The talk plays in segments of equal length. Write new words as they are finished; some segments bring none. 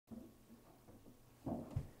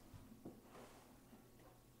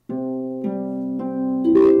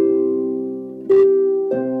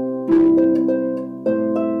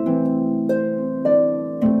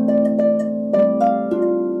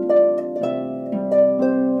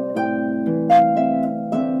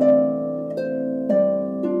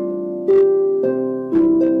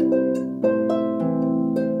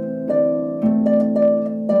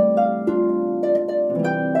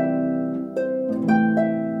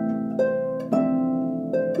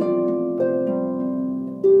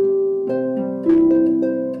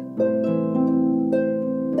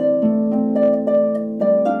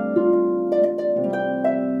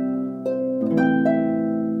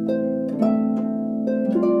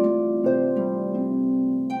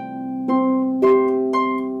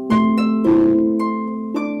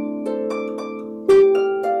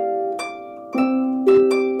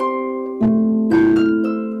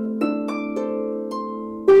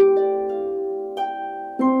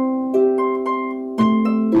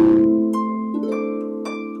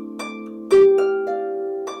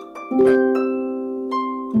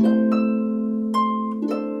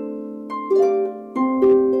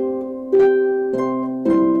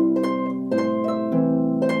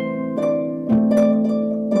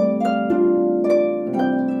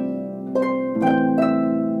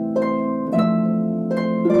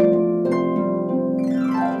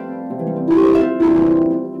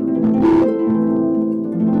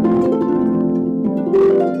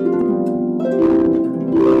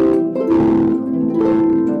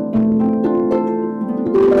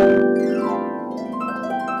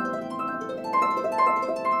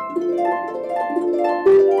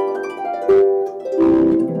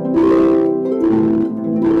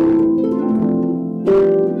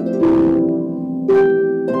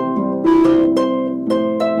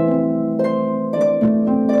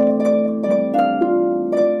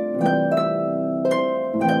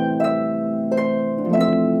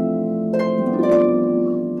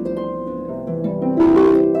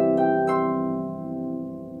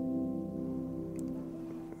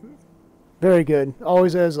Very good.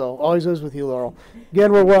 Always is, though. Always is with you, Laurel.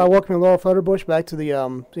 Again, we're welcoming Laurel Federbush back to the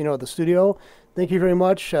the studio. Thank you very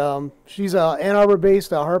much. She's a Ann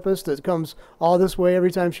Arbor-based harpist that comes all this way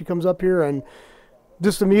every time she comes up here, and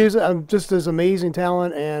just as amazing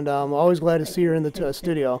talent, and I'm always glad to see her in the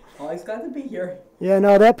studio. Always glad to be here. Yeah.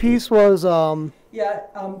 No, that piece was.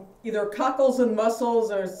 Either Cockles and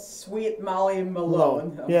Mussels or Sweet Molly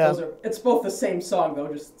Malone. Yeah. It's both the same song,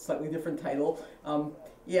 though, just slightly different title.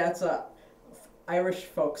 It's a Irish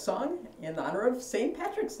folk song in honor of St.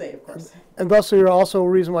 Patrick's Day, of course. And thus, you're also a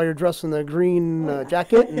reason why you're dressed in the green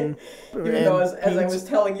jacket. And, even though, as I was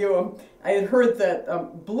telling you, I had heard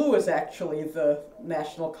that blue is actually the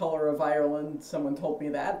national color of Ireland. Someone told me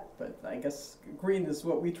that, but I guess green is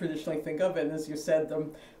what we traditionally think of. And as you said,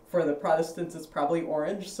 for the Protestants, it's probably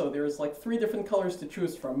orange. So there's like 3 different colors to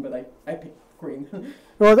choose from, but I picked green.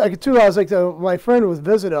 Well, I was like, my friend was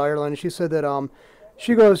visited Ireland, and she said that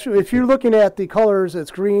she goes, if you're looking at the colors, it's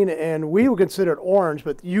green, and we would consider it orange,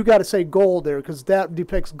 but you got to say gold there because that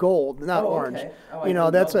depicts gold, not orange. Okay. Oh,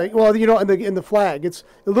 that's like, well, in the flag, it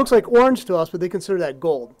looks like orange to us, but they consider that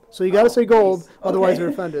gold. So you got to say gold, otherwise they're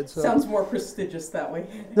offended. So. Sounds more prestigious that way.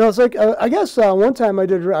 No, it's like I guess one time I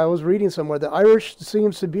was reading somewhere that Irish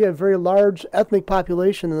seems to be a very large ethnic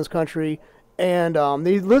population in this country, and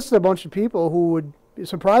they listed a bunch of people who would.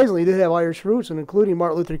 Surprisingly, did have Irish roots, and including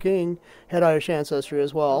Martin Luther King had Irish ancestry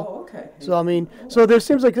as well. Oh, okay. So so there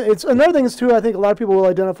seems like it's another thing is too. I think a lot of people will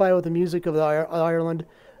identify with the music of Ireland,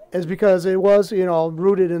 is because it was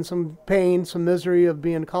rooted in some pain, some misery of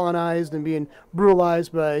being colonized and being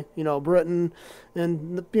brutalized by Britain,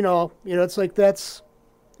 and it's like that's.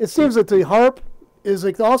 It seems that the harp is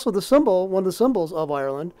like also one of the symbols of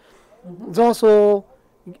Ireland. Mm-hmm. It's also.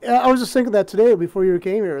 I was just thinking that today before you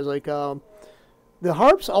came here. It's like. The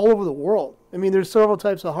harps all over the world. I mean, there's several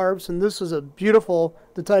types of harps, and this is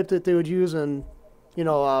the type that they would use in,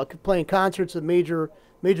 playing concerts at major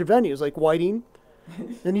venues like Whiting.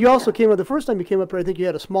 And you also came up, the first time you came up here, I think you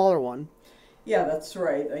had a smaller one. Yeah, that's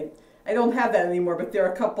right. I don't have that anymore, but there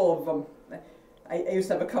are a couple of them. I used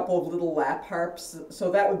to have a couple of little lap harps,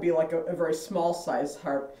 so that would be like a very small size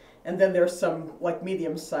harp. And then there's some like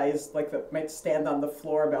medium sized, like that might stand on the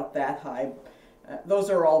floor about that high. Those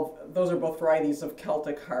are both varieties of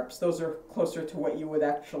Celtic harps. Those are closer to what you would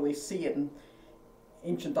actually see in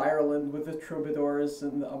ancient Ireland with the troubadours,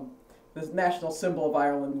 and the national symbol of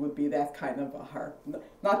Ireland would be that kind of a harp.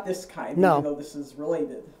 Not this kind, no. Even though this is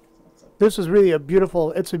related. This is really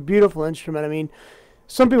it's a beautiful instrument. I mean,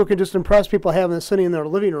 some people can just impress people having it sitting in their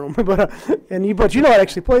living room, but you know how to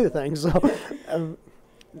actually play the thing. So.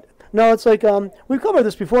 No, it's like we've covered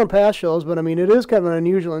this before in past shows, but I mean, it is kind of an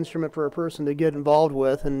unusual instrument for a person to get involved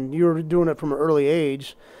with, and you were doing it from an early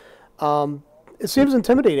age. It seems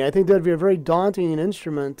intimidating. I think that'd be a very daunting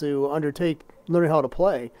instrument to undertake learning how to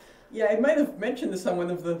play. Yeah, I might have mentioned this on one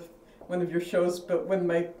of your shows, but when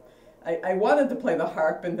I wanted to play the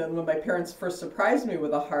harp, and then when my parents first surprised me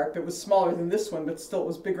with a harp, it was smaller than this one, but still it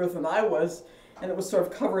was bigger than I was, and it was sort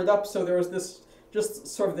of covered up, so there was this. Just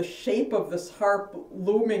sort of the shape of this harp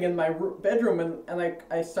looming in my bedroom, and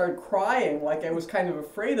I started crying, like I was kind of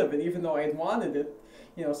afraid of it, even though I had wanted it.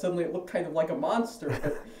 Suddenly it looked kind of like a monster,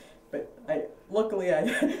 but luckily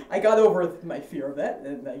I got over my fear of that,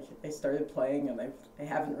 and I started playing, and I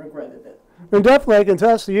haven't regretted it. And definitely I can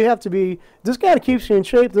test, you have to be, this kind of keeps you in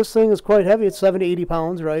shape. This thing is quite heavy. It's 70, 80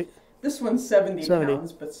 pounds, right? This one's 70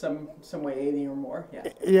 pounds, but some weigh 80 or more. Yeah.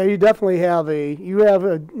 Yeah, you definitely have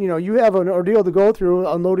an ordeal to go through,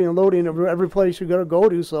 unloading and loading every place you got to go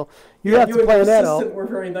to. So you have to plan that out. You and your assistant were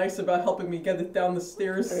very nice about helping me get it down the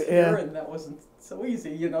stairs here, and that wasn't so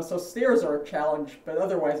easy. So stairs are a challenge, but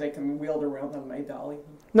otherwise I can wheel it around on my dolly.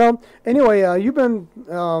 No, anyway, you've been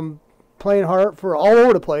playing harp for all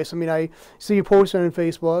over the place. I mean, I see you posting on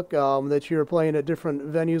Facebook that you're playing at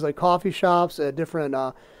different venues like coffee shops, at different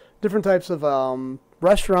types of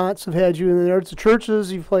restaurants have had you in there. It's the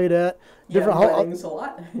churches you've played at. Different weddings a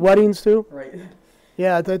lot. Weddings too? Right.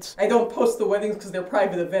 Yeah, that's... I don't post the weddings because they're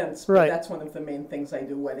private events, but right. That's one of the main things I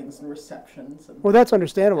do, weddings and receptions. Well, that's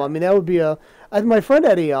understandable. I mean, that would be my friend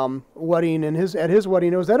had a wedding, and at his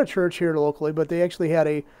wedding, it was at a church here locally, but they actually had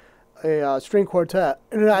a string quartet.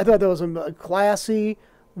 And I thought that was a classy,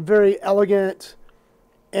 very elegant,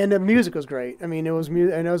 and the music was great. I mean, it was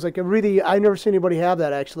and it was like a really, I never seen anybody have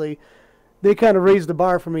that actually. They kind of raised the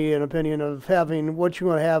bar for me, in opinion of having what you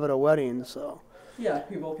want to have at a wedding. So Yeah,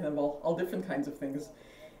 people can have all different kinds of things.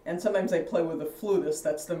 And sometimes I play with a flutist.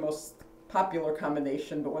 That's the most popular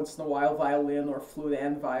combination, but once in a while violin or flute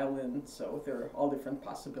and violin. So there are all different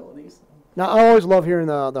possibilities. now I always love hearing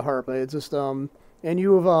the harp. It's just and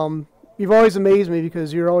you've always amazed me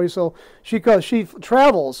because you're always so she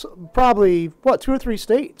travels probably what 2 or 3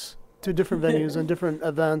 states to different venues and different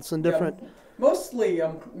events and different. Yeah, mostly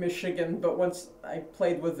Michigan, but once I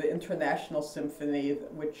played with the International Symphony,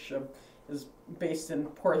 which is based in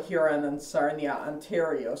Port Huron and Sarnia,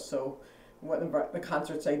 Ontario. So one of the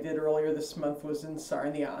concerts I did earlier this month was in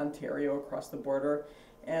Sarnia, Ontario, across the border.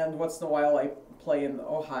 And once in a while I play in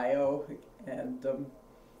Ohio. And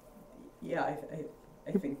yeah,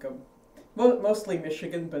 I think mostly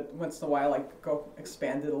Michigan, but once in a while I go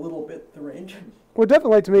expand it a little bit, the range. We'd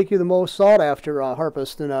definitely like to make you the most sought after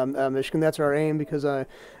harpist in Michigan. That's our aim because and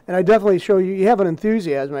I definitely show you have an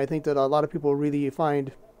enthusiasm. I think that a lot of people really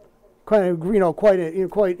find quite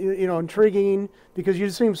intriguing because you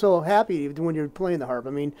seem so happy when you're playing the harp. I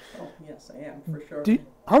mean, Oh, yes, I am, for sure.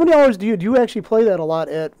 How many hours do you actually play that a lot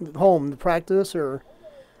at home? The practice or?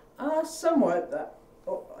 Somewhat.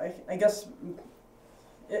 I guess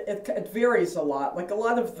it varies a lot. Like a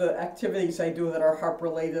lot of the activities I do that are harp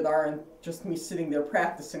related aren't just me sitting there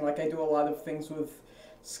practicing. Like I do a lot of things with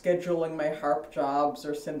scheduling my harp jobs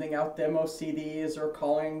or sending out demo CDs or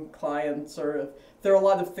calling clients, or there are a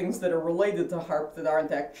lot of things that are related to harp that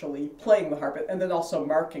aren't actually playing the harp. And then also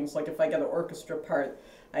markings. Like if I get an orchestra part,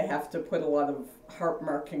 I have to put a lot of harp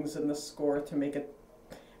markings in the score to make it,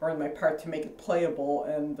 or in my part to make it playable,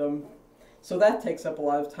 and so that takes up a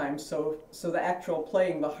lot of time. So the actual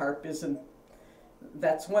playing the harp isn't,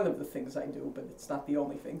 that's one of the things I do, but it's not the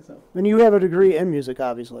only thing. So. And you have a degree in music,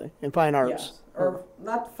 obviously, in fine arts. Yes, or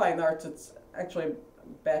not fine arts. It's actually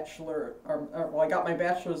bachelor. Well, I got my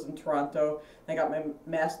bachelor's in Toronto. I got my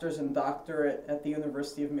master's and doctorate at the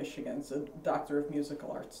University of Michigan. It's a Doctor of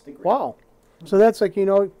Musical Arts degree. Wow. So that's like you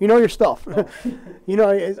know your stuff. Oh.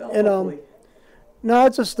 And no,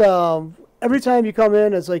 it's just every time you come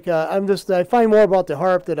in, it's like I find more about the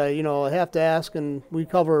harp that I have to ask and we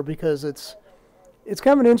cover because it's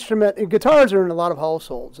kind of an instrument. And guitars are in a lot of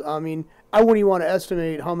households. I mean, I wouldn't even want to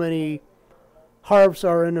estimate how many harps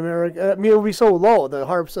are in America. I mean, it would be so low, the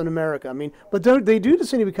harps in America. I mean, but they do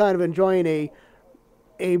seem to be kind of enjoying a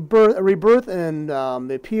rebirth and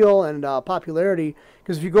appeal and popularity.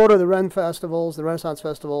 Because if you go to the the Renaissance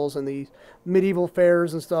festivals, and the medieval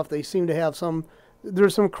fairs and stuff, they seem to have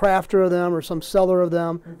there's some crafter of them or some seller of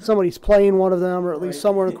them. Mm-hmm. Somebody's playing one of them, or at least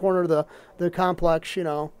somewhere in the corner of the complex,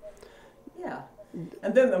 Yeah.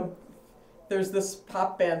 And then there's this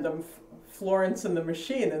pop band, Florence and the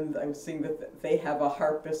Machine, and I'm seeing that they have a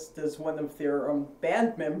harpist as one of their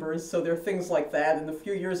band members, so there are things like that. And a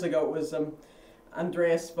few years ago it was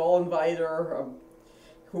Andreas Vollenweider,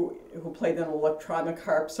 who played an electronic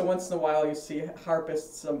harp. So once in a while you see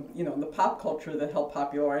harpists, in the pop culture that help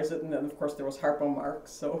popularize it. And then of course there was Harpo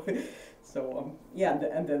Marx. Yeah,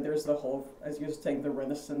 and then there's the whole, as you were saying, the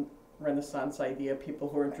Renaissance idea. People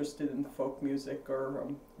who are interested in folk music or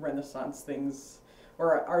Renaissance things,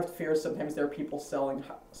 or art fairs. Sometimes there are people selling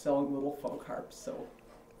little folk harps.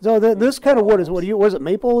 So this kind of wood is was it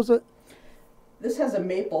maple? Was it? This has a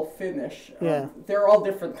maple finish. Yeah. There are all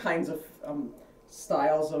different kinds of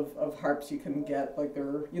styles of harps you can get, like there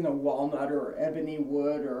are, walnut or ebony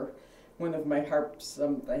wood, or one of my harps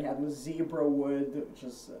I had was zebra wood, which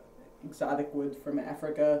is exotic wood from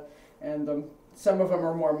Africa, and some of them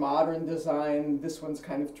are more modern design. This one's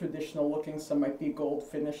kind of traditional looking, some might be gold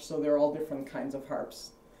finish, so they're all different kinds of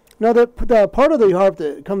harps. Now the part of the harp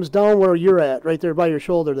that comes down where you're at, right there by your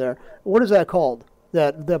shoulder there, what is that called?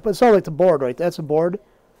 That it sounds like the board, right? That's a board?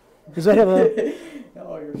 Does that have a...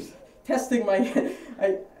 Oh, you're testing my...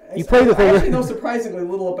 I actually know surprisingly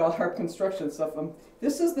little about harp construction stuff.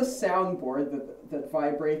 This is the soundboard that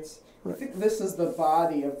vibrates. Right. I think this is the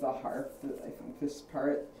body of the harp, I think this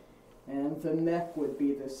part. And the neck would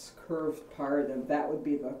be this curved part, and that would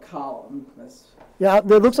be the column. Yeah, it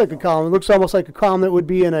looks like a column. It looks almost like a column that would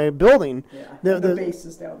be in a building. Yeah, the base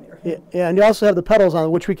is down there. Yeah, and you also have the pedals on it,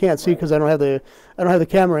 which we can't see because I don't have the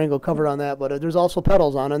camera angle covered on that. But there's also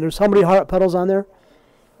pedals on it. And there's how many pedals on there?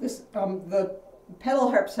 The pedal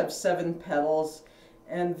harps have 7 pedals,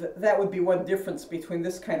 and that would be one difference between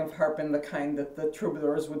this kind of harp and the kind that the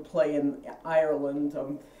troubadours would play in Ireland.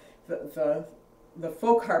 The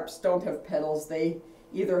folk harps don't have pedals. They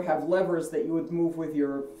either have levers that you would move with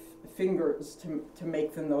your fingers to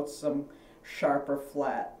make the notes sharp or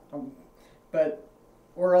flat. But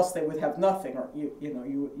or else they would have nothing, or you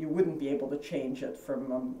wouldn't be able to change it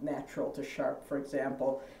from natural to sharp, for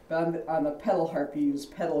example. But on the pedal harp, you use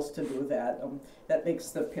pedals to do that. That makes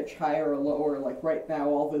the pitch higher or lower. Like right now,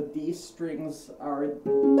 all the D strings are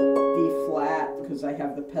D flat because I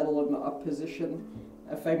have the pedal in the up position.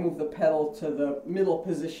 If I move the pedal to the middle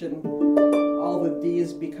position, all the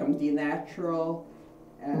D's become D natural,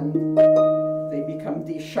 and they become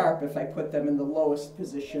D sharp if I put them in the lowest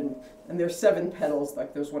position. And there's 7 pedals,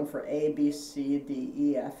 like there's one for A, B, C, D,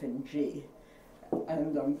 E, F, and G.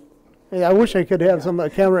 And yeah, I wish I could have a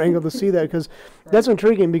camera angle to see that, because that's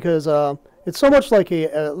intriguing, because it's so much like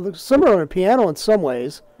similar to a piano in some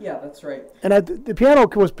ways. Yeah, that's right. And the piano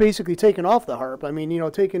was basically taken off the harp. I mean,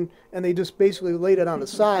 and they just basically laid it on the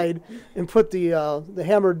side and put the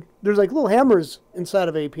hammered. There's like little hammers inside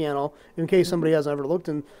of a piano, in case somebody hasn't ever looked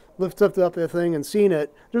and lifted up that thing and seen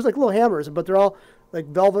it. There's like little hammers, but they're all like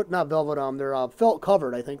not velvet. They're felt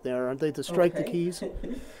covered. I think they are, aren't they, to strike the keys?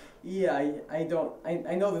 Yeah, I know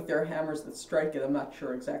that there are hammers that strike it. I'm not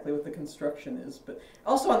sure exactly what the construction is. But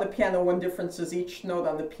also on the piano, one difference is each note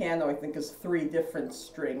on the piano, I think, is 3 different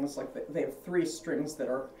strings. Like they have 3 strings that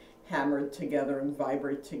are hammered together and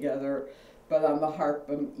vibrate together. But on the harp,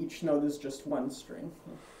 each note is just 1 string.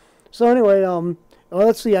 So anyway, well,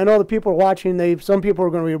 let's see. I know the people are watching. Some people are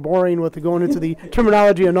going to be boring with going into the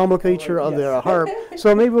terminology and nomenclature of the harp.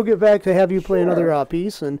 So maybe we'll get back to have you play another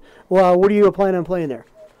piece. And well, what are you planning on playing there?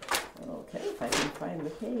 Okay, if I can find the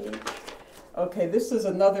page. Okay, this is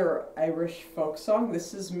another Irish folk song.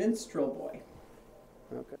 This is Minstrel Boy.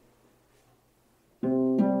 Okay.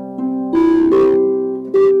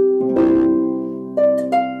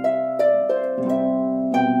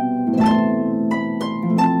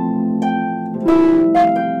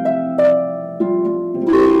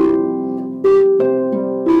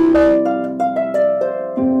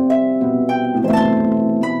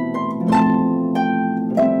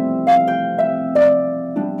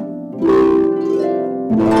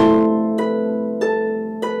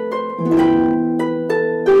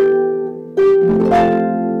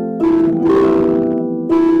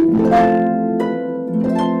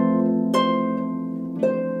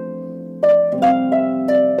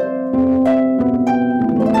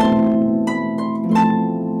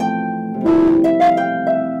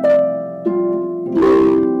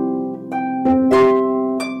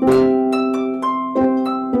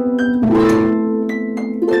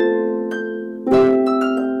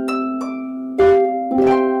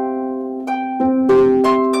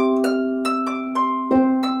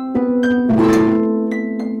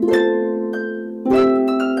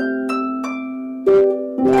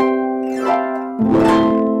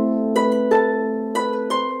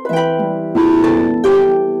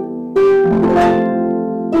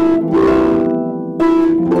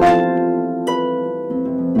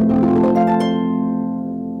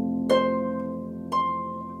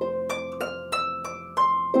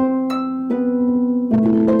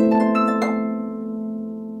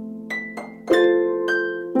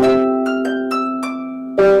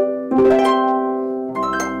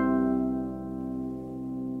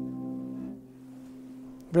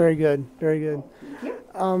 Very good, very good.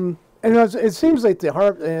 And it seems like the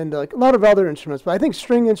harp and like a lot of other instruments, but I think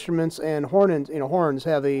string instruments and horns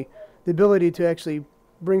have the ability to actually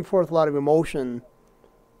bring forth a lot of emotion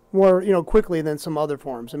more quickly than some other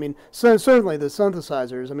forms. I mean, certainly the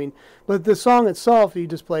synthesizers. I mean, but the song itself you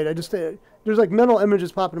just played, there's like mental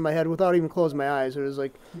images popping in my head without even closing my eyes. It was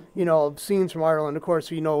like scenes from Ireland. Of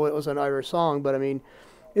course, it was an Irish song, but I mean,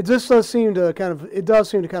 it just does seem to kind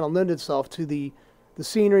of lend itself to the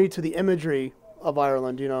scenery, to the imagery of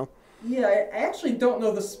Ireland, Yeah, I actually don't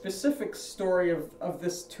know the specific story of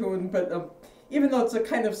this tune, but even though it's a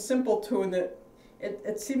kind of simple tune,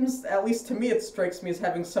 it seems, at least to me, it strikes me as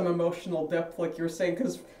having some emotional depth, like you were saying,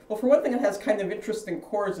 because, well, for one thing, it has kind of interesting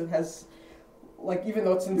chords. It has, like, even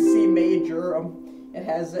though it's in C major, it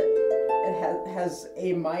has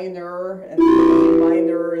A minor and A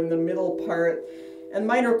minor in the middle part. And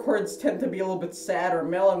minor chords tend to be a little bit sad or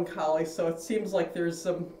melancholy, so it seems like there's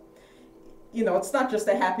some, it's not just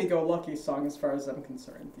a happy-go-lucky song as far as I'm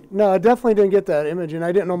concerned. No, I definitely didn't get that image, and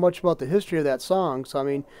I didn't know much about the history of that song. So, I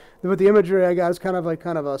mean, but the imagery I got is kind of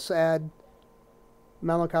a sad,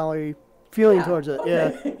 melancholy feeling towards it.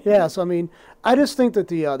 Okay. Yeah, yeah. So, I mean, I just think that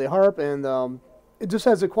the harp and it just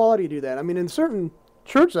has the quality to do that. I mean, in certain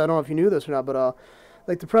churches, I don't know if you knew this or not, but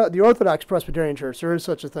like the Orthodox Presbyterian Church, there is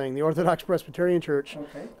such a thing. The Orthodox Presbyterian Church,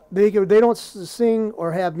 okay. They don't sing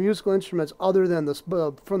or have musical instruments other than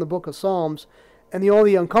from the Book of Psalms, and the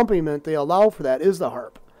only accompaniment they allow for that is the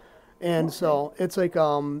harp. And Okay. so it's like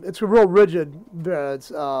it's a real rigid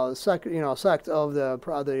sect of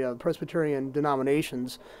the Presbyterian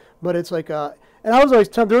denominations, but it's like and I was always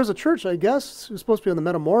there was a church, I guess it was supposed to be in the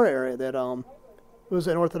Metamora area, that was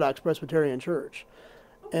an Orthodox Presbyterian church.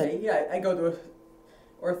 And Okay. Yeah, I go to a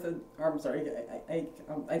I'm sorry, I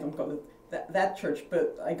don't go to that church,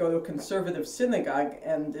 but I go to a conservative synagogue,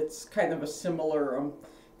 and it's kind of a similar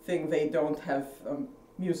thing. They don't have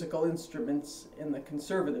musical instruments in the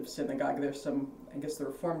conservative synagogue. There's some, I guess the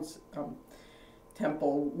Reformed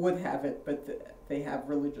temple would have it, but they have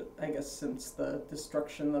religion, I guess, since the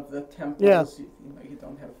destruction of the yeah, temples, you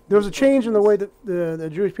don't have there was a musical change in the way instruments. that the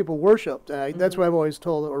Jewish people worshipped. That's what I've always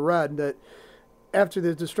told or read, that after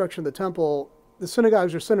the destruction of the temple, the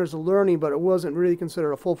synagogues are centers of learning, but it wasn't really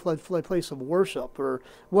considered a full-fledged place of worship, or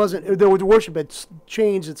wasn't. The worship had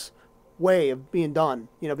changed its way of being done,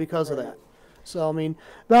 because of Right. that. So I mean,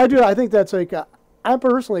 but I think that's like, I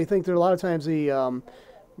personally think that a lot of times a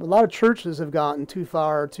lot of churches have gotten too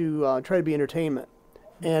far to try to be entertainment,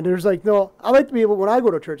 and there's like no. I like to be able, when I go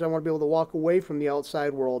to church, I want to be able to walk away from the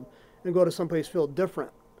outside world and go to someplace feel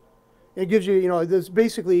different. It gives you, this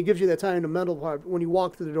basically it gives you that time in the mental part when you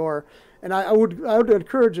walk through the door. And I would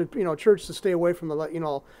encourage, church to stay away from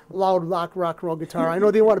the, loud rock and roll guitar. I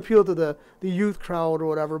know they want to appeal to the youth crowd or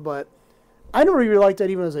whatever, but I never really liked that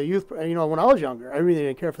even as a youth. When I was younger, I really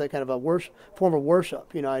didn't care for that kind of a form of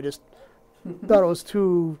worship. I just thought it was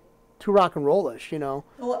too rock and rollish.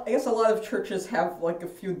 Well, I guess a lot of churches have like a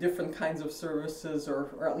few different kinds of services,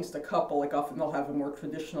 or at least a couple. Like often they'll have a more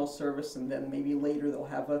traditional service, and then maybe later they'll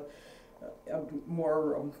have a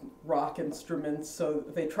more rock instruments. So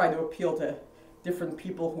they try to appeal to different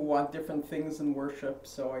people who want different things in worship.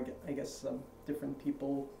 So I guess different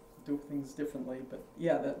people do things differently. But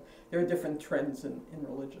yeah, there are different trends in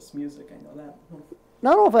religious music. I know that. I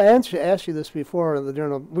don't know if I asked you this before.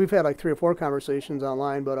 We've had like 3 or 4 conversations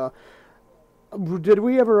online, but did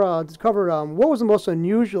we ever cover what was the most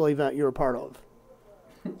unusual event you were part of?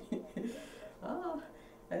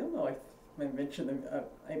 I don't know. I mentioned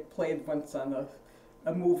I played once on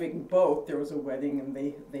a moving boat. There was a wedding, and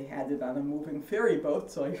they had it on a moving ferry boat,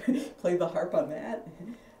 so I played the harp on that.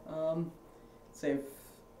 Say,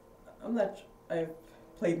 I've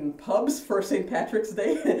played in pubs for St. Patrick's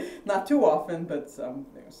Day, not too often, but there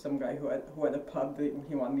was some guy who had a pub that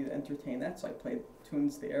he wanted me to entertain that, so I played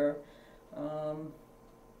tunes there.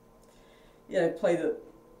 Yeah, I played at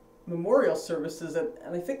memorial services, and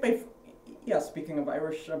I think speaking of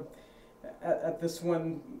Irish, at this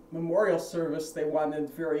one memorial service, they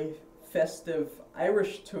wanted very festive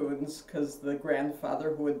Irish tunes because the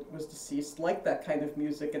grandfather who was deceased liked that kind of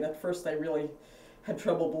music, and at first I really had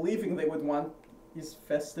trouble believing they would want these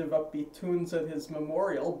festive, upbeat tunes at his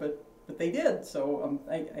memorial, but they did. So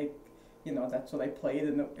I that's what I played,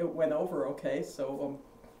 and it went over okay. So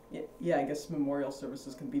yeah, I guess memorial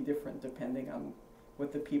services can be different depending on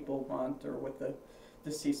what the people want or what the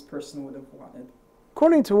deceased person would have wanted.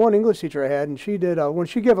 According to one English teacher I had, and she did when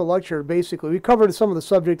she gave a lecture, basically we covered some of the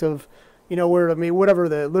subject of, whatever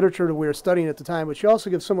the literature that we were studying at the time, but she also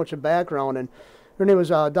gives so much of background. And her name was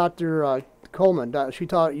Dr. Coleman. She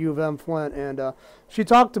taught at U of M Flint, and she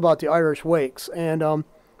talked about the Irish wakes. And all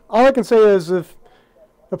I can say is, if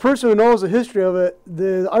a person who knows the history of it,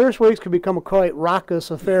 the Irish wakes could become quite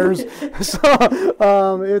raucous affairs. So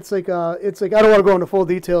it's like I don't want to go into full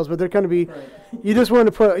details, but they're going to be. Right. You just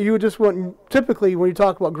wouldn't typically when you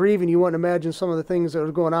talk about grieving, you wouldn't imagine some of the things that are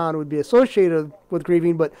going on would be associated with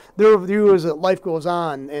grieving, but their view is that life goes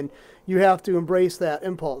on, and you have to embrace that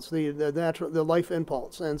impulse, the life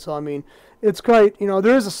impulse. And so I mean, it's quite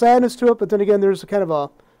there is a sadness to it, but then again, there's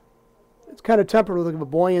it's kind of tempered with a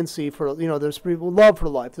buoyancy for there's love for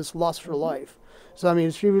life, this lust for life. So I mean,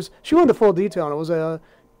 she went into full detail, and it was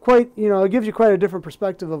quite it gives you quite a different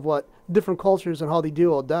perspective of what different cultures and how they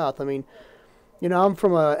deal with death. I mean, I'm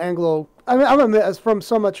from I'm from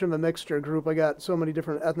so much of a mixture group. I got so many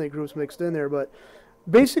different ethnic groups mixed in there, but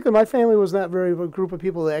basically my family was not very a group of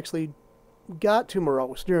people that actually got too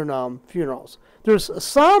morose during funerals. There's a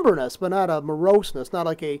somberness, but not a moroseness, not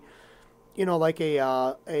like a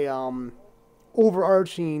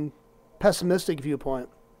overarching pessimistic viewpoint,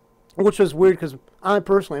 which was weird because I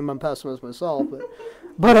personally am a pessimist myself,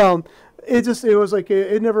 but it was like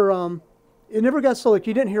it never got so like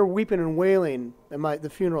you didn't hear weeping and wailing at the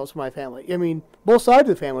funerals of my family. I mean, both sides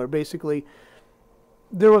of the family were basically,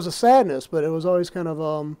 there was a sadness, but it was always kind of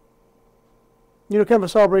kind of a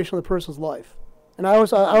celebration of the person's life. And I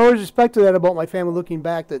always respected that about my family, looking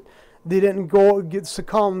back, that they didn't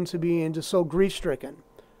succumb to being just so grief stricken.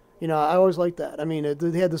 I always liked that. I mean,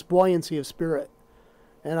 they had this buoyancy of spirit.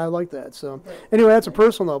 and I like that. So Right. anyway, that's a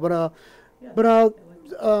personal note. Yeah. But I like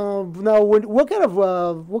now, what kind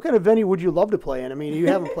of venue would you love to play in? I mean, you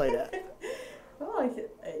haven't played at. Well,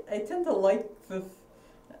 I tend to like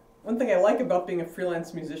one thing I like about being a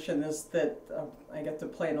freelance musician is that I get to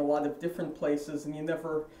play in a lot of different places, and you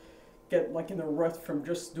never get like in a rut from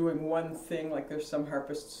just doing one thing. Like there's some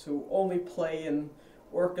harpists who only play in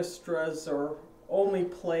orchestras or only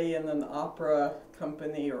play in an opera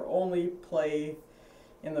company or only play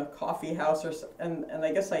in a coffee house and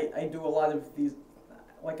I guess I do a lot of these.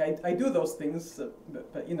 Like I do those things,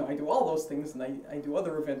 but you know, I do all those things, and I do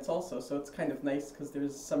other events also. So it's kind of nice because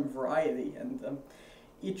there's some variety, and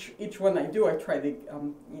each one I do, I try to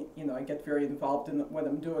you know, I get very involved in what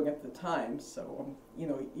I'm doing at the time. So you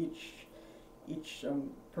know, each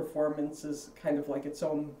performance is kind of like its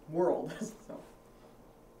own world. So.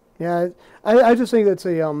 Yeah, I just think that's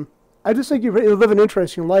I just think you live an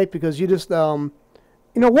interesting life because you just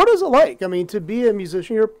you know, what is it like? I mean, to be a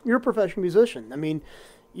musician, you're a professional musician. I mean,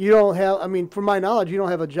 you don't have. I mean, from my knowledge, you don't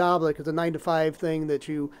have a job like it's a 9 to 5 thing that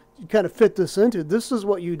you kind of fit this into. This is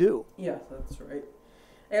what you do. Yeah, that's right.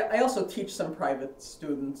 I also teach some private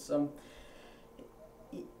students.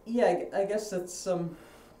 Yeah, I guess it's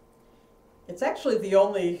actually the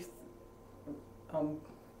only.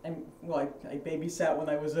 I babysat when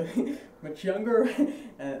I was much younger,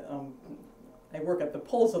 and I work at the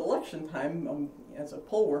polls at election time as a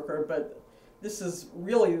poll worker. But this is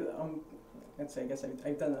really, I guess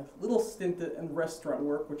I've done a little stint in restaurant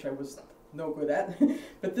work, which I was no good at.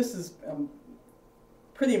 But this is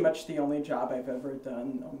pretty much the only job I've ever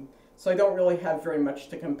done. So I don't really have very much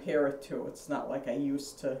to compare it to. It's not like I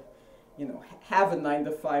used to, you know, have a 9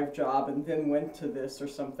 to 5 job and then went to this or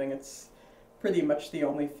something. It's pretty much the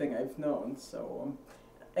only thing I've known. So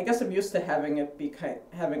I guess I'm used to having it be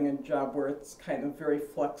having a job where it's kind of very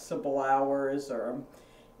flexible hours, or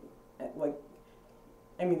like,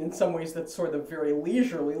 I mean, in some ways that's sort of very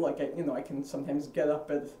leisurely. Like I can sometimes get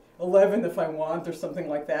up at 11 if I want or something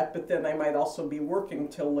like that. But then I might also be working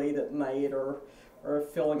till late at night, or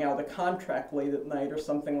filling out a contract late at night or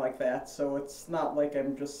something like that. So it's not like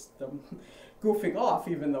I'm just goofing off,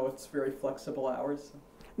 even though it's very flexible hours.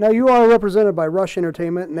 Now you are represented by Rush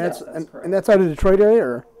Entertainment, and Yes, that's correct. and that's out of the Detroit area,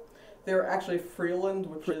 or? They're actually Freeland,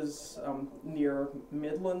 which is near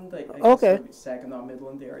Midland. I guess Okay. maybe Saginaw,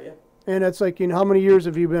 Midland area. And it's like, you know, how many years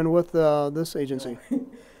have you been with this agency?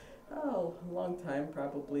 Oh, a long time,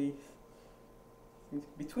 probably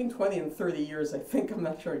between 20 and 30 years, I think. I'm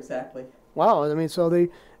not sure exactly. Wow, I mean, so they,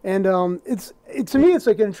 and to me, it's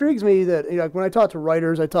like, it intrigues me that, you know, like when I talk to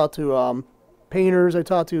writers, I talk to painters, I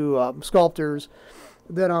talk to sculptors,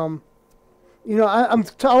 that you know, I'm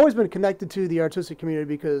always been connected to the artistic community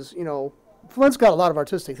because, you know, Flint's got a lot of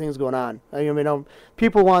artistic things going on. I mean,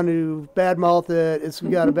 people want to badmouth it. It's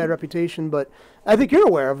got a bad reputation, but I think you're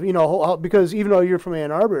aware of, you know, because even though you're from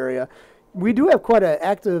Ann Arbor area, we do have quite an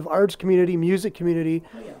active arts community, music community.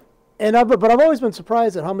 Oh, yeah. And but I've always been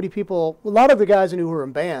surprised at how many people. A lot of the guys I knew who were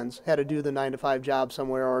in bands had to do the 9 to 5 job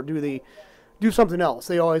somewhere or do something else.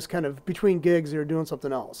 They always kind of between gigs they were doing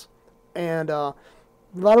something else, and a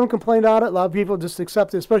lot of them complained about it. A lot of people just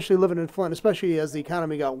accepted, especially living in Flint, especially as the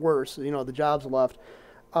economy got worse. You know, the jobs left.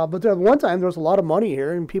 But at one time there was a lot of money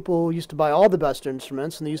here, and people used to buy all the best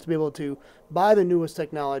instruments, and they used to be able to buy the newest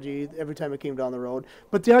technology every time it came down the road.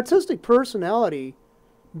 But the artistic personality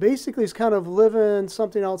basically is kind of living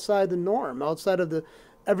something outside the norm, outside of the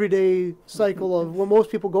everyday cycle of what most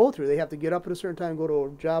people go through. They have to get up at a certain time, go to a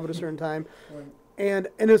job at a certain time. Right. And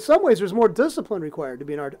in some ways there's more discipline required to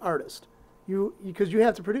be an artist. Because you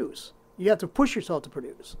have to produce. You have to push yourself to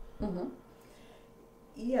produce. Mm-hmm.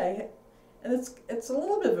 Yeah, and it's a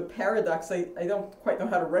little bit of a paradox. I don't quite know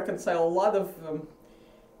how to reconcile a lot of,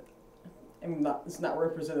 I mean, it's not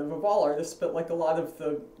representative of all artists, but like a lot of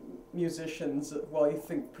the musicians, well, I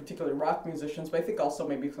think particularly rock musicians, but I think also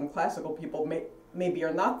maybe some classical people maybe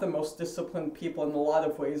are not the most disciplined people in a lot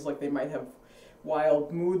of ways. Like they might have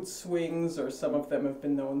wild mood swings, or some of them have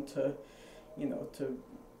been known to, you know, to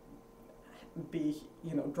be,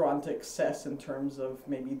 you know, drawn to excess in terms of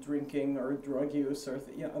maybe drinking or drug use, or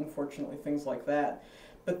you know, unfortunately things like that.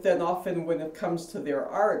 But then often when it comes to their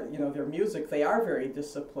art, you know, their music, they are very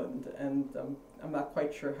disciplined, and I'm not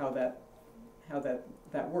quite sure how that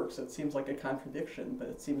works. It seems like a contradiction, but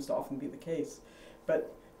it seems to often be the case.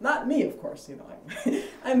 But not me, of course. You know,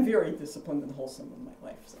 I'm very disciplined and wholesome in my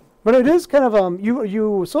life. So. But it is kind of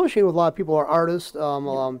you associate with a lot of people who are artists,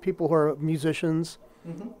 people who are musicians.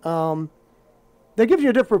 Mm-hmm. That gives you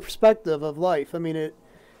a different perspective of life. I mean,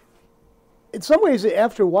 in some ways,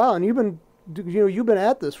 after a while, and you've been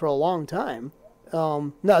at this for a long time.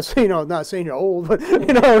 Not saying not saying you're old, but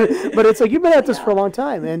but it's like you've been at this for a long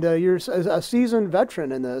time, and you're a seasoned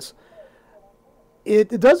veteran in this. It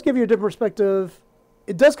does give you a different perspective.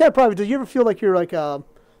 It does kind of probably. Do you ever feel like you're like the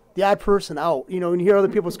odd person out? When you hear other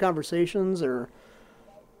people's conversations, or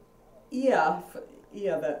Yeah,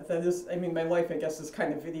 that is. I mean, my life, I guess, is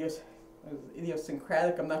kind of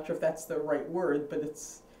idiosyncratic. I'm not sure if that's the right word, but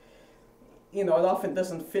it's. It often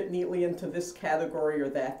doesn't fit neatly into this category or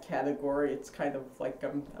that category. It's kind of like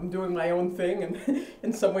I'm doing my own thing, and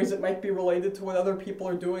in some ways it might be related to what other people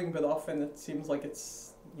are doing, but often it seems like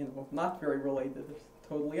it's not very related. It's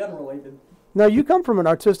totally unrelated. Now you come from an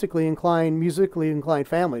artistically inclined, musically inclined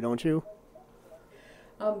family, don't you?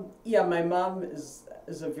 Yeah, my mom is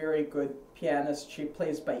a very good pianist. She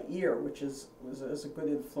plays by ear, which is a good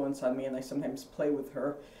influence on me, and I sometimes play with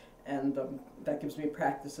her. And that gives me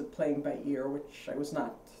practice at playing by ear, which I was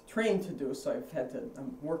not trained to do, so I've had to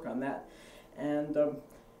work on that. And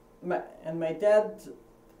my dad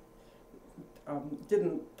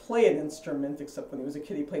didn't play an instrument except when he was a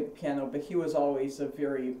kid. He played the piano, but he was always a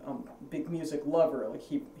very big music lover. Like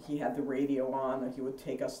he had the radio on, or he would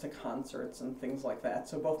take us to concerts and things like that.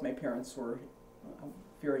 So both my parents were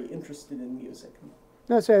very interested in music.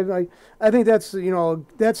 That's I think that's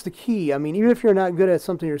that's the key. I mean, even if you're not good at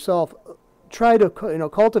something yourself, try to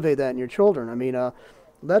cultivate that in your children. I mean,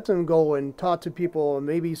 let them go and talk to people, and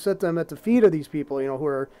maybe set them at the feet of these people, who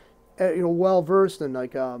are well versed in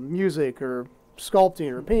like music or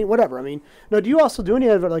sculpting or painting, whatever. I mean, now do you also do any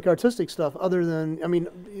other like artistic stuff other than? I mean,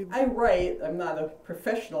 I write. I'm not a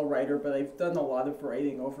professional writer, but I've done a lot of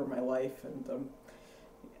writing over my life, and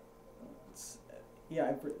yeah,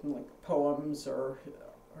 I've written like poems or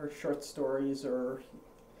short stories or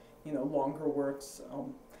longer works,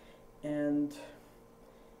 and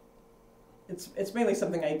it's mainly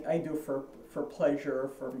something I do for pleasure,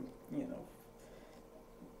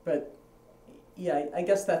 but yeah, I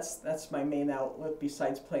guess that's my main outlet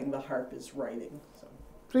besides playing the harp is writing.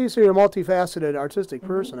 So you're a multifaceted artistic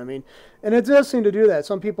person. I mean, and it does seem to do that.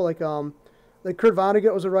 Some people like Kurt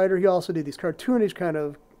Vonnegut was a writer. He also did these cartoonish kind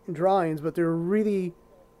of drawings, but they're really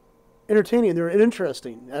entertaining. They're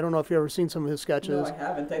interesting. I don't know if you've ever seen some of his sketches. No, I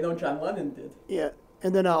haven't. I know John Lennon did. Yeah,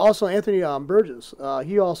 and then also Anthony Burgess.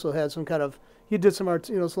 He also had some kind of. He did some art,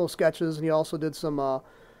 little sketches, and he also did some.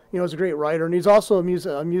 He's a great writer, and he's also a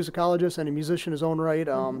musicologist and a musician in his own right.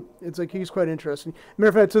 It's like he's quite interesting.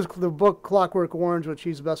 Matter of fact, the book Clockwork Orange, which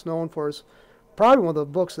he's best known for, is probably one of the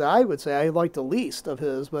books that I would say I like the least of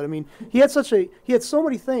his. But I mean, he had so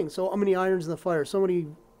many things, so many irons in the fire, so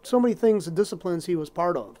many things and disciplines he was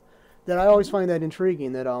part of, that I always find that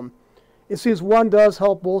intriguing. That it seems one does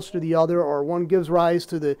help bolster the other, or one gives rise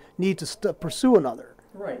to the need to pursue another.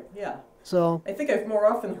 Right. Yeah. So I think I've more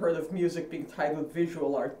often heard of music being tied with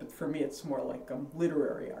visual art, but for me it's more like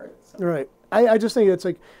literary art. So. Right. I just think it's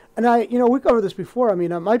like, and we covered this before. I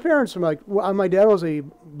mean, my parents are like, my dad was a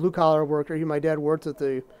blue collar worker. My dad worked at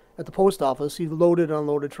the post office. He loaded and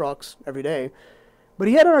unloaded trucks every day, but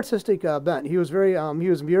he had an artistic bent. He was very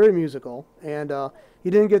musical, and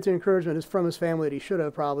he didn't get the encouragement from his family that he should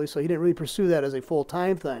have probably. So he didn't really pursue that as a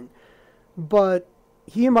full-time thing. But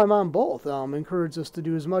he and my mom both encouraged us to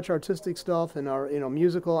do as much artistic stuff and our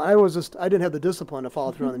musical. I didn't have the discipline to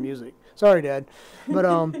follow through on the music. Sorry, Dad, but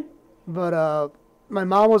my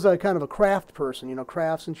mom was a kind of a craft person,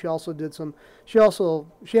 crafts, and she also did some. She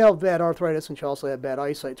had bad arthritis, and she also had bad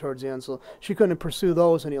eyesight towards the end, so she couldn't pursue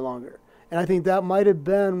those any longer. And I think that might have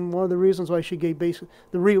been one of the reasons why she some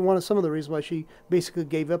of the reasons why she basically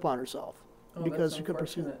gave up on herself, because she couldn't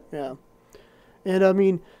pursue that. Yeah, and I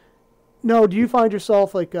mean. No, do you find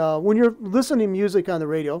yourself like when you're listening to music on the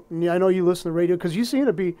radio? And I know you listen to the radio because you seem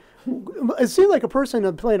to be. It seems like a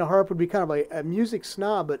person playing a harp would be kind of a music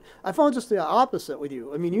snob, but I found just the opposite with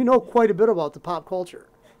you. I mean, you know quite a bit about the pop culture.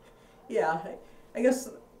 Yeah, I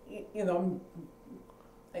guess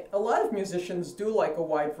a lot of musicians do like a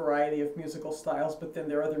wide variety of musical styles, but then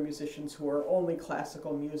there are other musicians who are only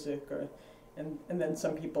classical music, and then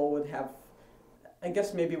some people would have. I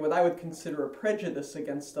guess maybe what I would consider a prejudice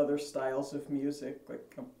against other styles of music,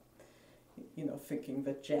 like thinking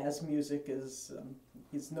that jazz music is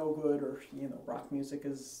no good, or rock music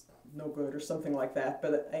is no good, or something like that.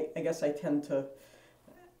 But I guess I tend to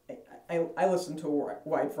I listen to a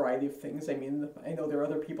wide variety of things. I mean, I know there are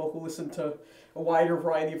other people who listen to a wider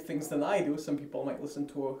variety of things than I do. Some people might listen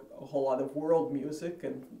to a whole lot of world music,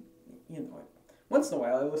 and once in a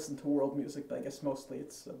while I listen to world music, but I guess mostly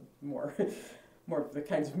it's more. More of the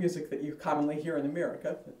kinds of music that you commonly hear in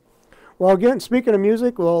America. Well, again, speaking of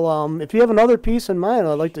music, if you have another piece in mind,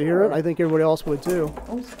 I'd like to hear it. I think everybody else would too.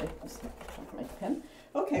 Oh, sorry. My pen.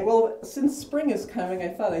 Okay. Okay, well, since spring is coming, I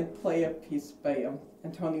thought I'd play a piece by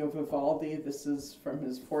Antonio Vivaldi. This is from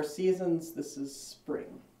his Four Seasons. This is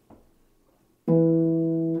Spring.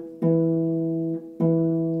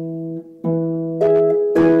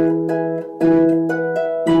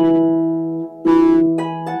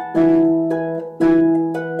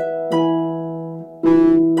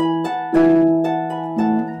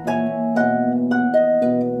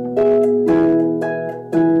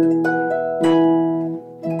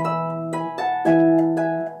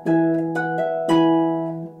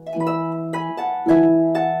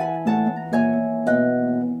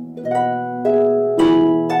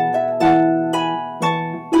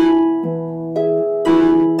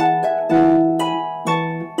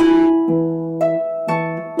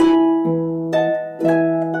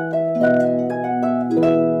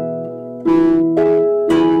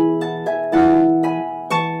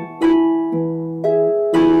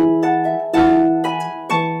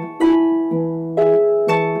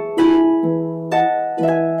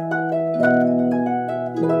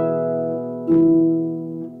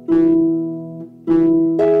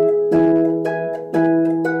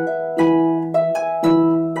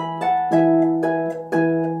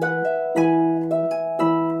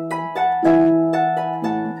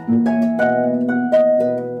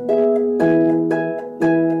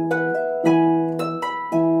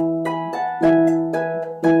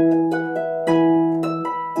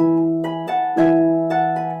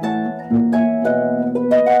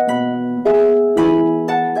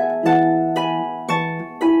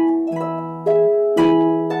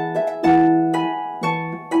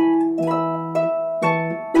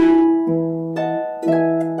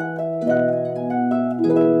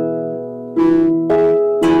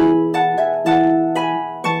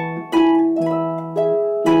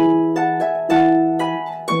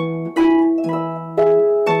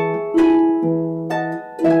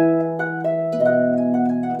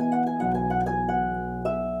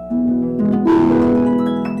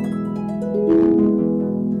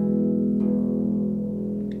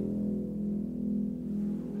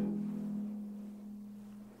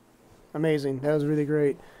 Amazing. That was really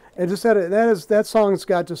great. And just that song's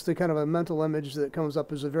got just the kind of a mental image that comes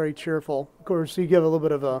up as a very cheerful. Of course, you give a little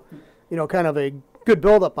bit of a, kind of a good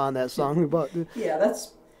build up on that song. But yeah,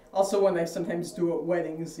 that's also when I sometimes do at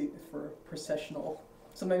weddings for processional.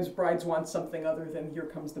 Sometimes brides want something other than "Here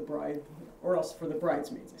Comes the Bride," or else for the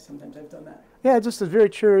bridesmaids. Sometimes I've done that. Yeah, just a very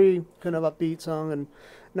cheery kind of upbeat song. And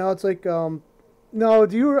now it's like. No,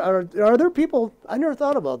 are there people? I never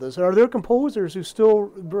thought about this. Are there composers who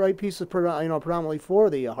still write pieces, predominantly for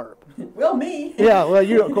the harp? Well, me. Yeah, well,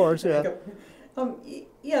 you of course, yeah.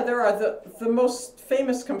 Yeah, there are the most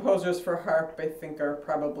famous composers for harp. I think are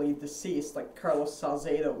probably deceased. Like Carlos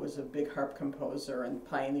Salcedo was a big harp composer and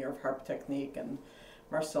pioneer of harp technique, and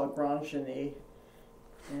Marcel Grandjeannet,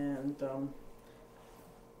 and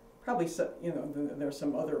probably there's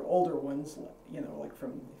some other older ones, like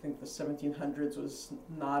from I think the 1700s was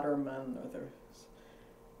Noderman, or there's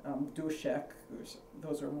Duschek.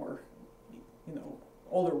 Those are more,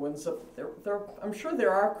 older ones. I'm sure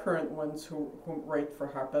there are current ones who write for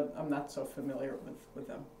harp, but I'm not so familiar with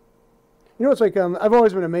them. It's like I've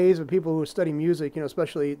always been amazed with people who study music,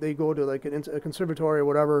 especially they go to like a conservatory or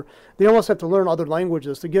whatever. They almost have to learn other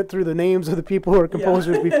languages to get through the names of the people who are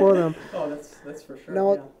composers before them. Oh, that's for sure.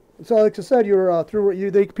 Now, yeah. So, like I said, you're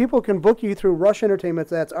people can book you through Rush Entertainment.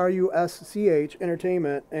 That's RUSCH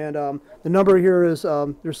Entertainment, and the number here is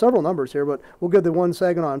there's several numbers here, but we'll give the one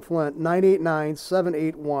Saginaw and Flint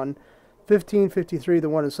 989-781-1553. The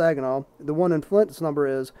one in Saginaw. The one in Flint's number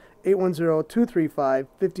is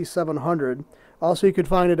 810-235-5700. Also, you could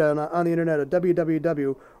find it on the internet at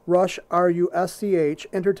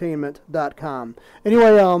www.rushentertainment.com.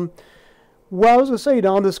 Anyway, well, I was going to say,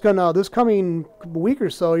 Don, this coming week or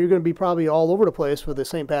so, you're going to be probably all over the place for the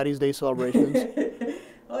St. Patty's Day celebrations.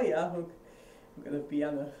 Oh, yeah. I'm going to be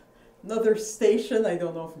on another station. I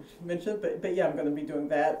don't know if you mentioned, but yeah, I'm going to be doing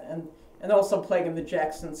that. And also playing in the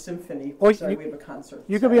Jackson Symphony. Oh, Sorry, we have a concert.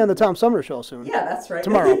 You could be on the Tom Sumner Show soon. Yeah, that's right.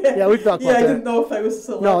 Tomorrow. Yeah, we can talk about that. Yeah, I didn't know if I was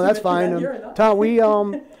allowed No, to that's mention fine. that here or not.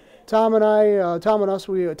 Tom and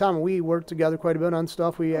we work together quite a bit on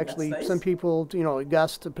stuff. We actually nice. send people,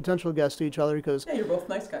 potential guests to each other because. Yeah, you're both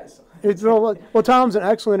nice guys. Well, Tom's an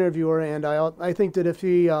excellent interviewer, and I think that if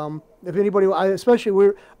anybody,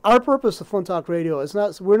 our purpose of Flint Talk Radio is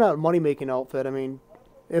we're not a money making outfit. I mean,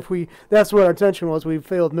 that's what our intention was. We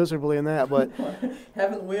failed miserably in that, but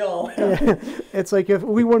haven't we all? It's like if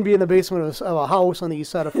we wouldn't be in the basement of a house on the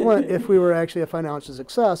east side of Flint if we were actually a financial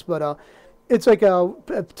success, but. it's like a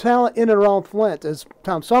talent in and around Flint, as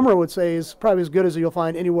Tom Summer would say, is probably as good as you'll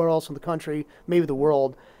find anywhere else in the country, maybe the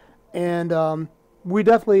world. And we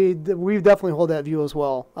definitely hold that view as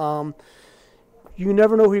well. You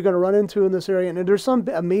never know who you're going to run into in this area, and there's some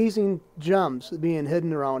amazing gems being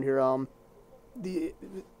hidden around here.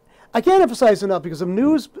 I can't emphasize enough because the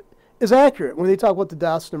news is accurate when they talk about the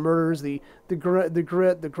deaths, the murders, the grit,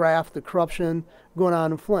 the graft, the corruption going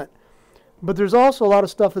on in Flint. But there's also a lot of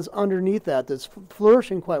stuff that's underneath that's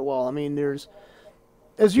flourishing quite well. I mean, there's,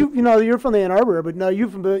 as you're from the Ann Arbor, but now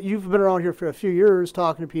you've been around here for a few years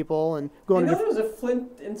talking to people and going. I know there's a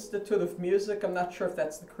Flint Institute of Music. I'm not sure if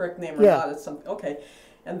that's the correct name or not. It's something. Okay,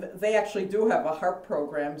 and they actually do have a harp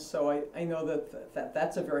program, so I know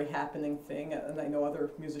that's a very happening thing, and I know other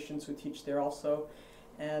musicians who teach there also.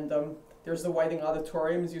 And there's the Whiting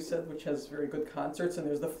Auditorium, as you said, which has very good concerts, and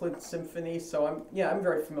there's the Flint Symphony. So I'm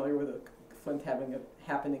very familiar with Flint having a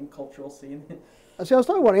happening cultural scene. See, I was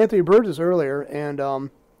talking about Anthony Burgess earlier, and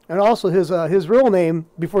also his real name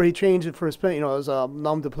before he changed it for his pen, his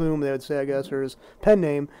nom de plume, they would say, I guess, or his pen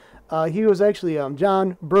name. He was actually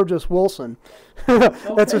John Burgess Wilson.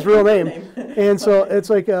 That's his real name. And so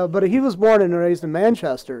it's like, but he was born and raised in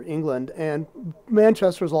Manchester, England, and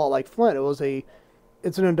Manchester is a lot like Flint.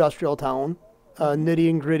 It's an industrial town, nitty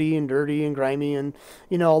and gritty and dirty and grimy, and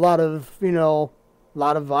a lot of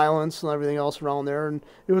violence and everything else around there, and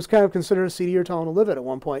it was kind of considered a seedier town to live at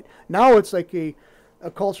one point. Now it's like a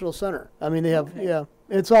cultural center. I mean, they have,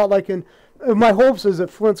 it's all like my hopes is that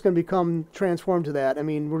Flint's going to become transformed to that. I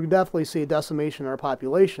mean, we're definitely see a decimation in our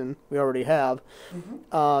population. We already have,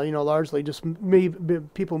 largely just maybe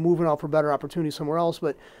people moving out for better opportunities somewhere else.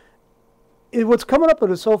 But what's coming up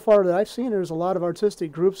with it so far that I've seen, there's a lot of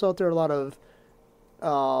artistic groups out there, a lot of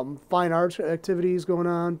fine arts activities going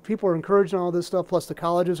on. People are encouraging all this stuff, plus the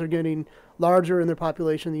colleges are getting larger in their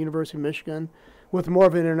population, the University of Michigan, with more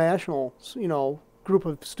of an international, group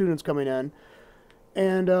of students coming in.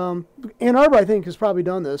 And Ann Arbor, I think, has probably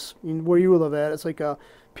done this, where you live at. It's like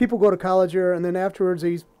people go to college here, and then afterwards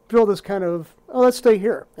they feel this kind of, let's stay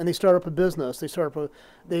here. And they start up a business.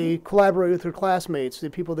 They collaborate with their classmates, the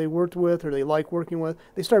people they worked with or they like working with.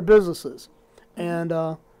 They start businesses. And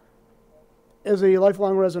as a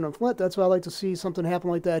lifelong resident of Flint, that's why I like to see something happen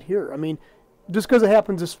like that here. I mean, just because it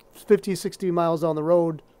happens just 50, 60 miles down the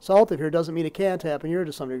road south of here doesn't mean it can't happen here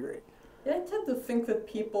to some degree. Yeah, I tend to think that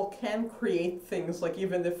people can create things, like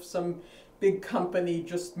even if some big company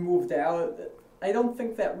just moved out, I don't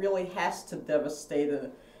think that really has to devastate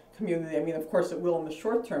a community. I mean, of course it will in the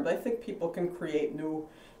short term, but I think people can create new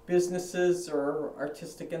businesses or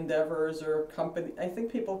artistic endeavors or company. I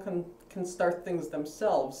think people can start things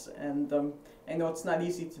themselves, and I know it's not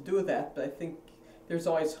easy to do that, but I think there's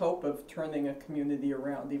always hope of turning a community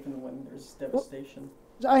around, even when there's devastation.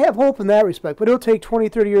 I have hope in that respect, but it'll take 20,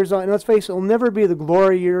 30 years on, and let's face it, it'll never be the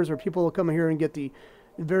glory years where people will come here and get the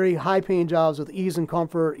very high-paying jobs with ease and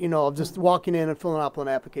comfort, of just walking in and filling out an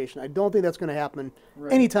application. I don't think that's going to happen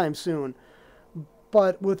anytime soon.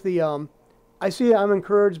 But with the, I'm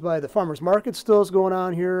encouraged by the farmers market still is going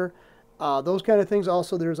on here, those kind of things.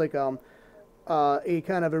 Also, there's like a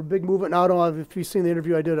kind of a big movement. Now, I don't know if you've seen the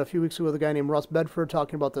interview I did a few weeks ago with a guy named Russ Bedford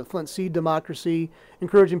talking about the Flint seed democracy,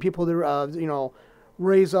 encouraging people to,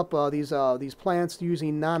 raise up these plants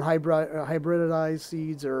using hybridized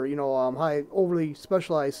seeds or high overly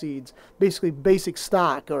specialized seeds, basically basic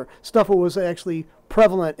stock or stuff that was actually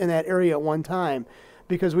prevalent in that area at one time,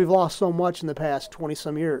 because we've lost so much in the past 20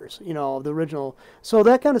 some years, of the original. So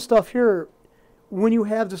that kind of stuff here, when you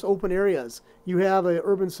have just open areas, you have an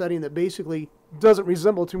urban setting that basically doesn't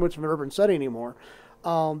resemble too much of an urban setting anymore.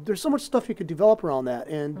 There's so much stuff you could develop around that.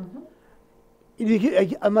 And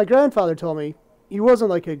my grandfather told me, he wasn't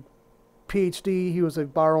like a PhD. He was a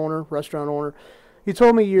bar owner, restaurant owner. He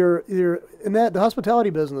told me you're in the hospitality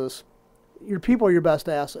business, your people are your best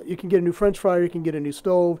asset. You can get a new French fryer, you can get a new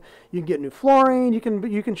stove, you can get new flooring, you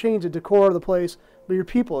can change the decor of the place, but your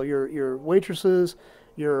people, your waitresses,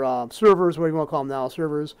 your servers, what do you want to call them now,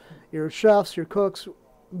 servers, your chefs, your cooks,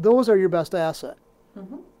 those are your best asset.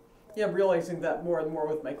 Mm-hmm. Yeah, I'm realizing that more and more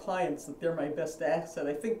with my clients, that they're my best asset.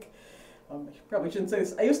 I think, I probably shouldn't say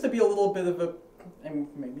this, I used to be a little bit of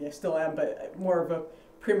maybe I still am, but more of a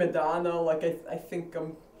prima donna. Like I think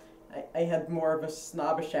I had more of a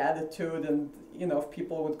snobbish attitude, and if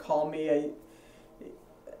people would call me,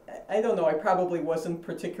 I don't know, I probably wasn't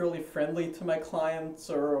particularly friendly to my clients,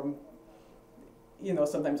 or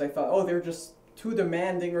sometimes I thought, they're just too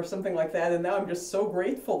demanding or something like that. And now I'm just so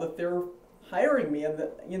grateful that they're hiring me, and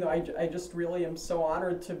that I just really am so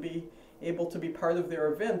honored to be able to be part of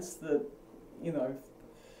their events. That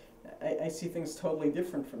I see things totally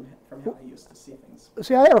different from how I used to see things.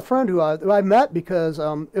 See, I had a friend who I met because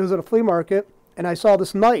it was at a flea market, and I saw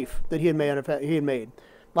this knife that he had made.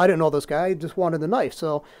 I didn't know this guy; I just wanted the knife.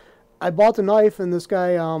 So I bought the knife, and this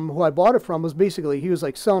guy who I bought it from was basically he was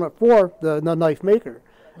like selling it for the knife maker.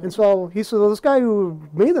 And so he said, well, this guy who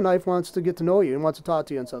made the knife wants to get to know you and wants to talk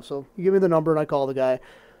to you and stuff. So he gave me the number, and I called the guy.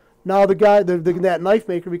 Now the guy, that knife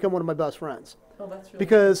maker, became one of my best friends. Oh, that's really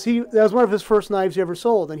because that was one of his first knives he ever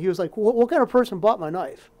sold, and he was like, "What kind of person bought my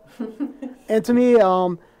knife?" And to me,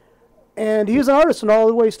 and he was an artist in all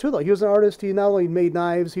the ways too. Though he was an artist, he not only made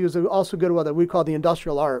knives, he was also good at what we call the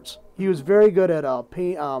industrial arts. He was very good at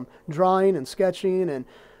drawing and sketching, and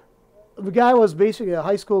the guy was basically a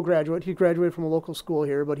high school graduate. He graduated from a local school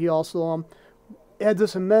here, but he also had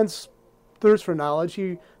this immense thirst for knowledge.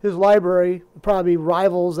 His library probably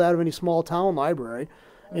rivals that of any small town library.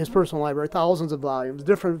 In his personal library, thousands of volumes,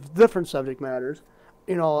 different subject matters,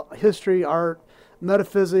 history, art,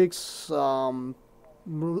 metaphysics,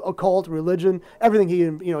 occult, religion, everything.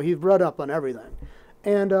 He read up on everything,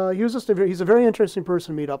 and he was he's a very interesting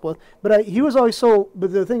person to meet up with. But he was always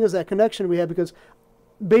But the thing is that connection we had because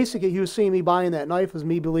basically he was seeing me buying that knife as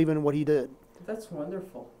me believing in what he did. That's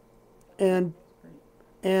wonderful. And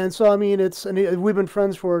so I mean we've been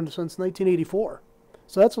friends since 1984,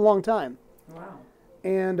 so that's a long time. Wow.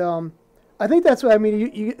 And I think that's what I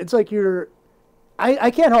mean. It's like I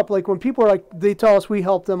can't help like when people are like they tell us we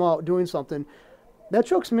help them out doing something, that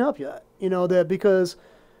chokes me up yet. That because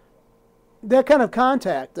that kind of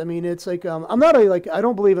contact. I mean, it's like I'm not I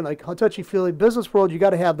don't believe in like touchy feely business world. You got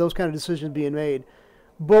to have those kind of decisions being made.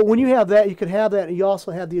 But when you have that, you could have that, and you also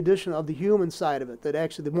have the addition of the human side of it. That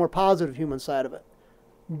actually the more positive human side of it.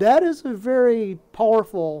 That is a very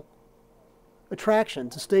powerful attraction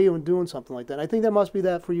to stay and doing something like that. I think that must be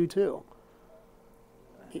that for you too.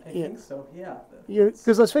 I think so. Yeah.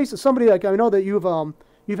 Because let's face it, somebody like I know that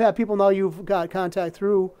you've had people now you've got contact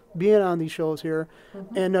through being on these shows here,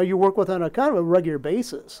 and now you work with on a kind of a regular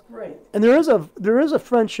basis. Right. And there is a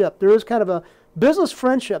friendship. There is kind of a business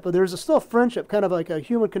friendship, but there's still a friendship, kind of like a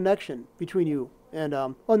human connection between you and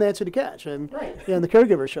Nancy DeCatch and the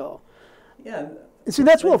Caregiver Show. Yeah. And see,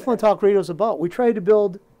 that's what Flint Talk Radio is about. We try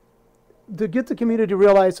to get the community to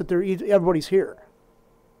realize that everybody's here.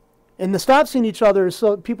 And to stop seeing each other as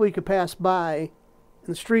people you could pass by in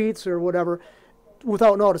the streets or whatever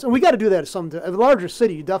without notice. And we got to do that at a larger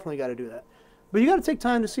city, you definitely got to do that. But you got to take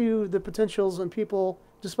time to see the potentials in people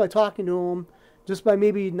just by talking to them, just by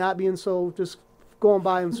maybe not being just going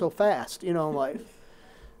by them so fast, in life.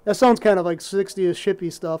 That sounds kind of like 60s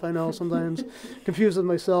hippie stuff. I know sometimes confused with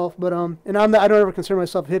myself, but and I don't ever consider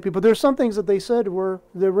myself a hippie. But there's some things that they said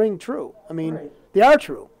they ring true. I mean, they are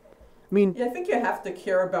true. I mean, yeah, I think you have to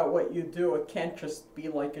care about what you do. It can't just be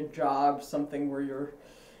like a job, something where you're,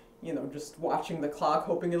 just watching the clock,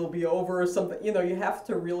 hoping it'll be over or something. You have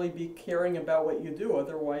to really be caring about what you do.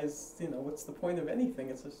 Otherwise, what's the point of anything?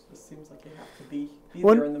 It just seems like you have to be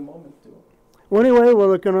there in the moment, too. Well, anyway,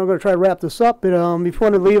 we're going to try to wrap this up. But if you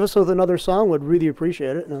want to leave us with another song, we'd really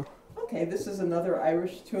appreciate it. No. Okay, this is another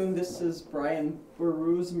Irish tune. This is Brian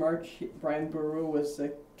Boru's march. Brian Boru was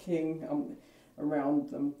a king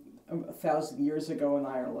around 1,000 years ago in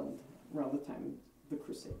Ireland, around the time of the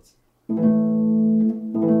Crusades.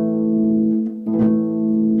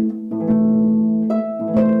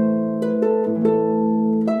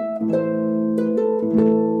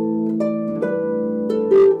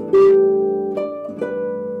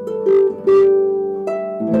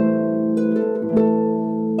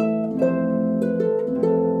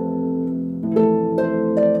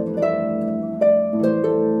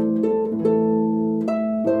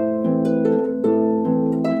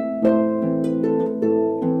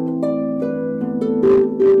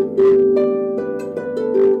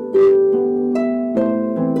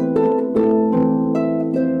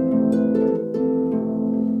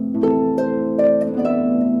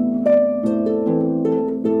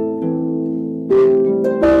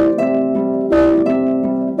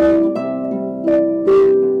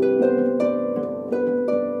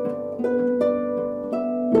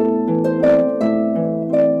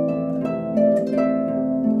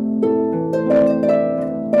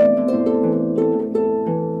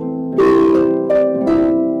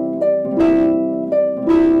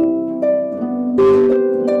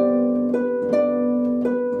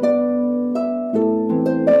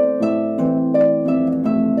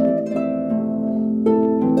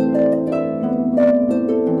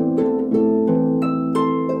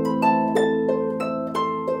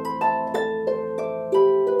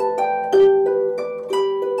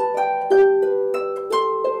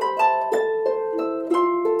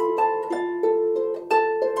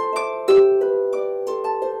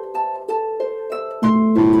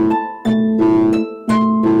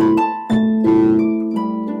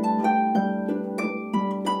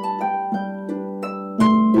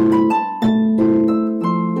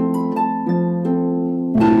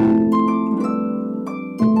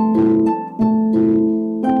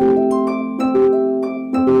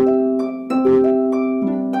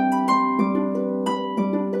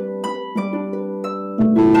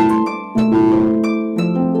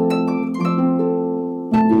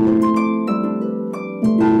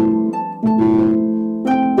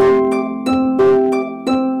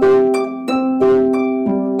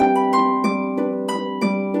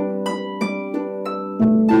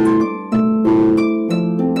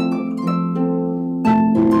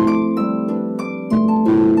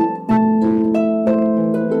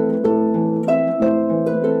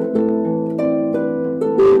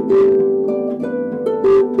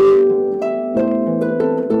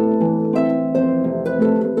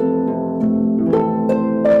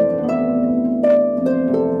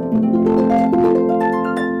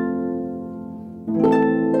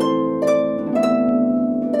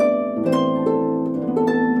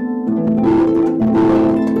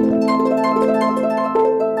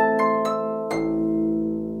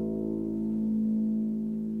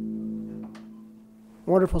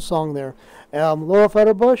 Wonderful song there. Laurel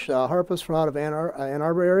Federbush, harpist from out of Ann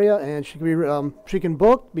Arbor area, and she can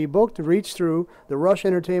be booked to reach through the Rush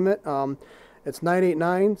Entertainment. It's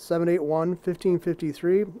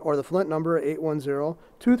 989-781-1553 or the Flint number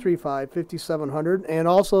 810-235-5700. And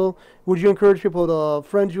also, would you encourage people to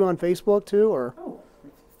friend you on Facebook too, or? Oh,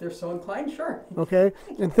 if they're so inclined, sure. Okay.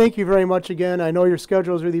 And thank you very much again. I know your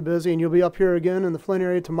schedule is really busy, and you'll be up here again in the Flint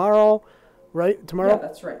area tomorrow. Right, tomorrow? Yeah,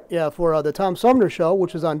 that's right. Yeah, for the Tom Sumner Show,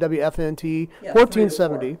 which is on WFNT Yeah,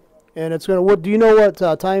 1470. And it's going to, do you know what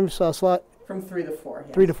time slot? From 3 to 4,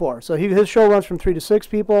 yes. 3 to 4. So his show runs from 3 to 6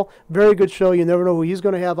 people. Very good show. You never know who he's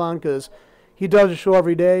going to have on because he does a show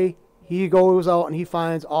every day. He goes out and he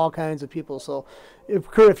finds all kinds of people. So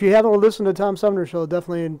if you haven't listened to Tom Sumner Show,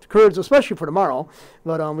 definitely encourage, especially for tomorrow.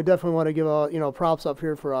 But we definitely want to give props up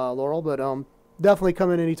here for Laurel. But definitely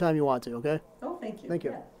come in anytime you want to, okay? Oh, thank you. Thank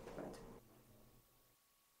you. Yeah.